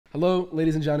Hello,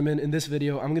 ladies and gentlemen. In this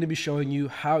video, I'm going to be showing you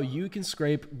how you can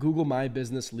scrape Google My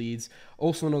Business leads,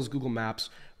 also known as Google Maps,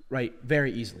 right,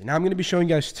 very easily. Now, I'm going to be showing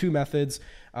you guys two methods.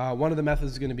 One of the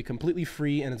methods is going to be completely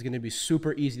free and it's going to be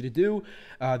super easy to do.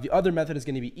 The other method is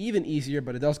going to be even easier,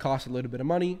 but it does cost a little bit of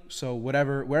money. So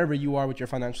wherever you are with your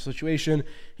financial situation,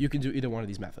 you can do either one of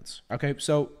these methods. Okay,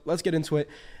 so let's get into it.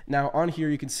 Now on here,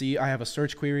 you can see I have a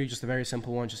search query, just a very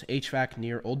simple one, just HVAC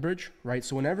near Old Bridge, right?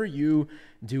 So whenever you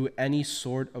do any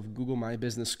sort of Google My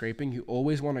Business scraping, you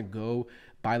always want to go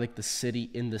by like the city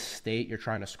in the state you're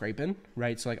trying to scrape in,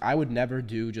 right? So like I would never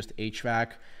do just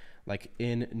HVAC like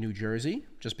in New Jersey,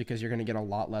 just because you're going to get a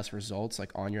lot less results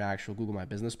like on your actual Google My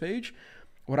Business page.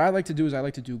 What I like to do is I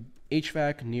like to do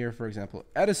HVAC near, for example,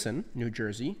 Edison, New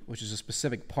Jersey, which is a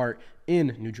specific part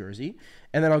in New Jersey.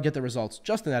 And then I'll get the results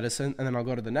just in Edison, and then I'll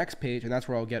go to the next page, and that's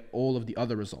where I'll get all of the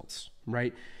other results,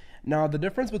 right? Now, the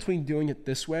difference between doing it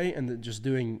this way and just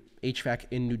doing HVAC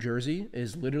in New Jersey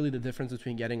is literally the difference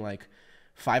between getting like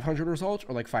 500 results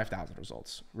or like 5,000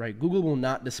 results, right? Google will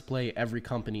not display every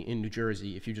company in New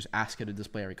Jersey if you just ask it to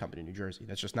display every company in New Jersey.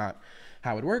 That's just not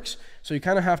how it works. So you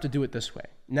kind of have to do it this way.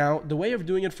 Now, the way of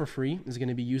doing it for free is going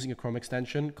to be using a Chrome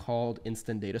extension called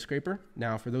Instant Data Scraper.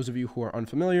 Now, for those of you who are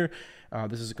unfamiliar,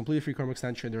 this is a completely free Chrome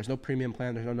extension. There's no premium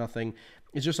plan. There's no nothing.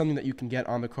 It's just something that you can get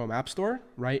on the Chrome App Store,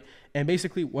 right? And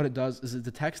basically what it does is it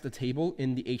detects the table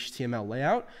in the HTML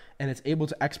layout, and it's able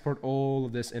to export all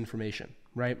of this information,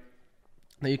 right?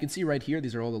 Now you can see right here,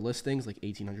 these are all the listings, like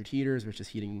 1800 heaters, which is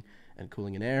heating and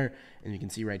cooling and air. And you can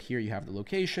see right here, you have the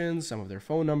locations, some of their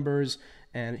phone numbers,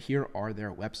 and here are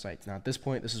their websites. Now at this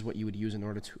point, this is what you would use in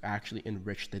order to actually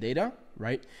enrich the data,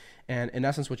 right? And in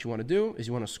essence, what you want to do is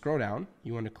you want to scroll down,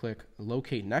 you want to click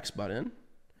Locate Next button,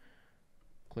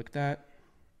 click that,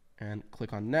 and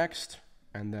click on Next,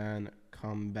 and then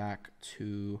come back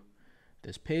to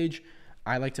this page.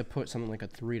 I like to put something like a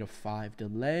 3 to 5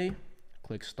 delay.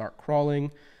 Click Start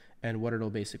Crawling, and what it'll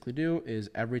basically do is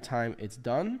every time it's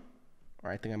done, or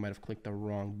I think I might have clicked the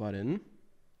wrong button.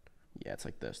 Yeah, it's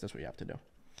like this. That's what you have to do.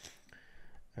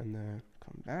 And then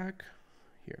come back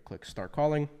here, click Start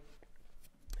Calling,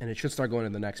 and it should start going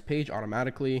to the next page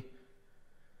automatically.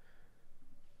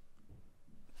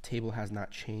 Table has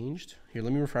not changed. Here,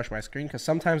 let me refresh my screen, because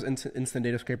sometimes Instant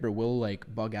Data Scraper will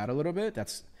like bug out a little bit.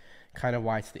 That's kind of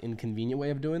why it's the inconvenient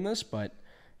way of doing this, but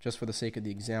just for the sake of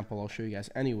the example, I'll show you guys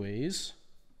anyways.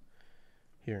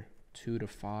 Here, 2 to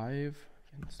 5,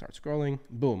 and start scrolling.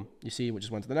 Boom, you see, we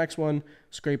just went to the next one,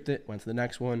 scraped it, went to the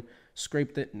next one,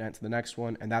 scraped it, and went to the next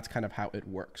one, and that's kind of how it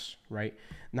works, right?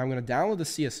 Now I'm gonna download the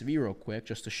CSV real quick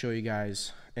just to show you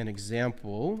guys an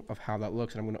example of how that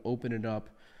looks, and I'm gonna open it up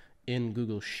in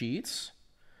Google Sheets.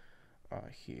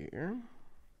 Here,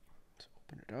 let's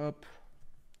open it up.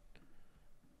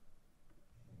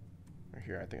 Right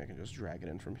here, I think I can just drag it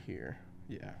in from here.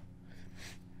 Yeah.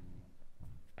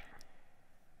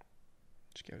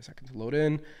 Just give it a second to load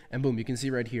in, and boom, you can see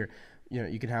right here, you know,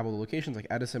 you can have all the locations like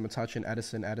Edison, Metuchen,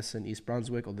 Edison, East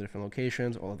Brunswick, all the different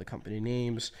locations, all of the company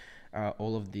names,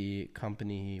 all of the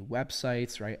company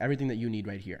websites, right? Everything that you need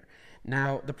right here.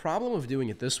 Now, the problem of doing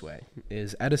it this way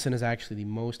is Edison is actually the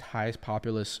most highest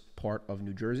populous part of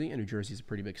New Jersey, and New Jersey is a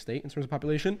pretty big state in terms of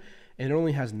population, and it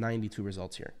only has 92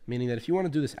 results here, meaning that if you want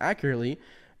to do this accurately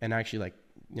and actually like,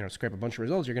 you know, scrape a bunch of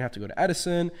results, you're gonna have to go to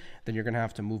Edison, then you're gonna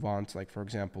have to move on to like, for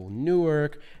example,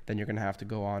 Newark, then you're gonna have to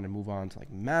go on and move on to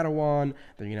like Matawan,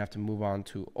 then you're gonna have to move on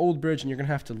to Old Bridge, and you're gonna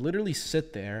have to literally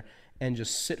sit there and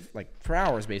just sit like for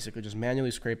hours, basically just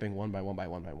manually scraping one by one by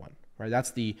one by one, right?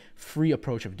 That's the free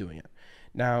approach of doing it.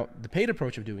 Now, the paid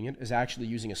approach of doing it is actually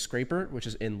using a scraper, which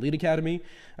is in Lead Academy.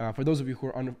 For those of you who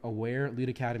are unaware, Lead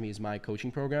Academy is my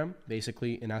coaching program.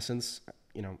 Basically, in essence,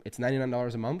 you know, it's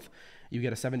 $99 a month. You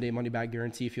get a 7-day money-back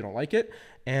guarantee if you don't like it,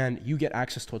 and you get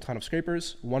access to a ton of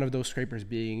scrapers. One of those scrapers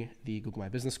being the Google My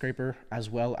Business scraper, as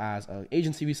well as an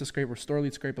agency visa scraper, store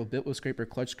lead scraper, BitLift scraper,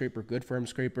 clutch scraper, good firm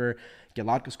scraper,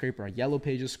 Gelatka scraper, a Yellow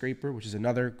Pages scraper, which is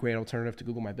another great alternative to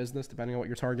Google My Business, depending on what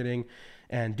you're targeting.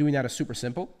 And doing that is super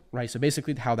simple, right? So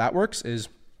basically how that works is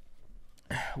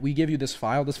we give you this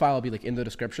file. This file will be like in the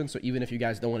description. So even if you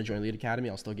guys don't want to join Lead Academy,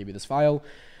 I'll still give you this file.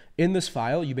 In this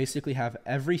file, you basically have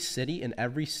every city in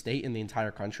every state in the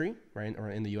entire country, right? Or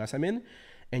in the US I'm in.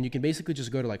 And you can basically just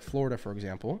go to like Florida, for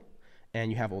example,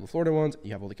 and you have all the Florida ones,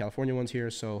 you have all the California ones here.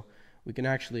 So we can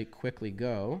actually quickly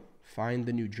go find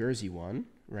the New Jersey one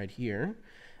right here.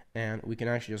 And we can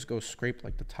actually just go scrape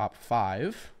like the top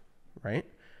 5, right?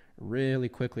 Really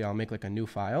quickly, I'll make like a new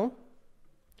file.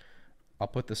 I'll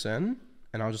put this in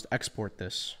and I'll just export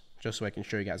this just so I can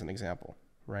show you guys an example,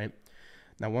 right?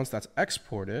 Now, once that's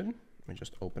exported, let me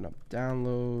just open up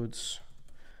downloads,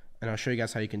 and I'll show you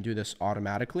guys how you can do this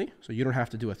automatically. So you don't have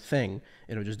to do a thing.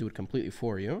 It'll just do it completely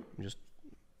for you. Just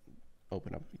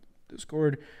open up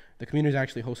Discord. The community is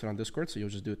actually hosted on Discord, so you'll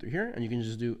just do it through here, and you can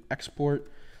just do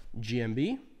export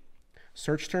GMB,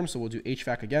 search term. So we'll do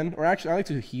HVAC again, or actually I like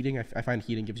to do heating. I find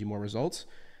heating gives you more results.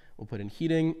 We'll put in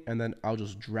heating, and then I'll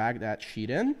just drag that sheet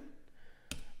in.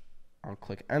 I'll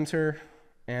click enter.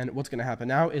 And what's going to happen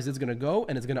now is it's going to go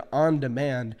and it's going to on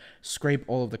demand scrape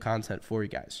all of the content for you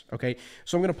guys. Okay.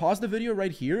 So I'm going to pause the video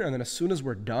right here. And then as soon as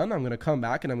we're done, I'm going to come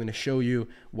back and I'm going to show you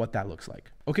what that looks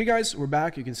like. Okay, guys, we're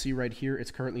back. You can see right here,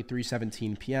 it's currently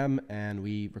 3:17 p.m. and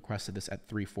we requested this at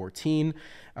 3:14.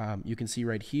 You can see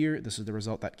right here, this is the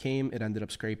result that came. It ended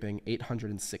up scraping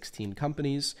 816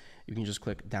 companies. You can just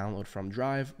click download from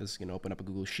Drive. This is going to open up a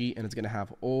Google Sheet and it's going to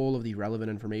have all of the relevant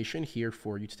information here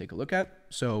for you to take a look at.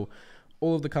 So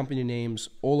all of the company names,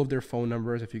 all of their phone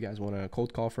numbers, if you guys want to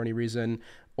cold call for any reason,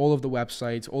 all of the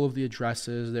websites, all of the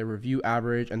addresses, their review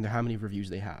average, and how many reviews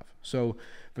they have. So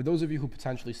for those of you who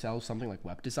potentially sell something like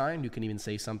web design, you can even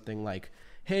say something like,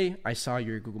 hey, I saw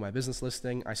your Google My Business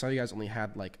listing. I saw you guys only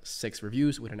had like 6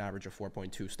 reviews with an average of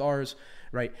 4.2 stars,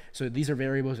 right? So these are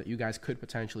variables that you guys could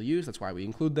potentially use. That's why we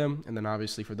include them. And then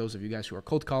obviously for those of you guys who are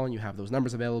cold calling, you have those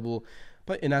numbers available.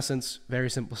 But in essence,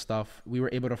 very simple stuff. We were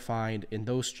able to find in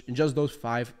just those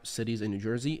 5 cities in New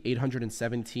Jersey,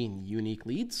 817 unique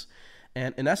leads.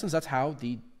 And in essence, that's how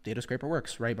the data scraper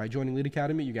works, right? By joining Lead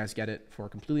Academy, you guys get it for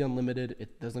completely unlimited.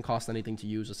 It doesn't cost anything to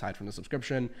use aside from the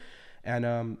subscription.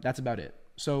 And that's about it.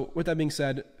 So with that being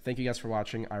said, thank you guys for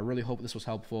watching. I really hope this was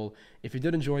helpful. If you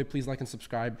did enjoy, please like and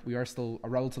subscribe. We are still a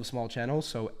relatively small channel,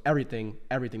 so everything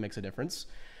makes a difference.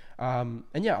 And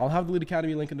yeah, I'll have the Lead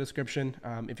Academy link in the description.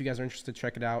 If you guys are interested,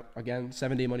 check it out. Again,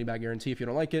 7-day money back guarantee if you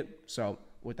don't like it. So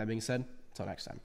with that being said, until next time.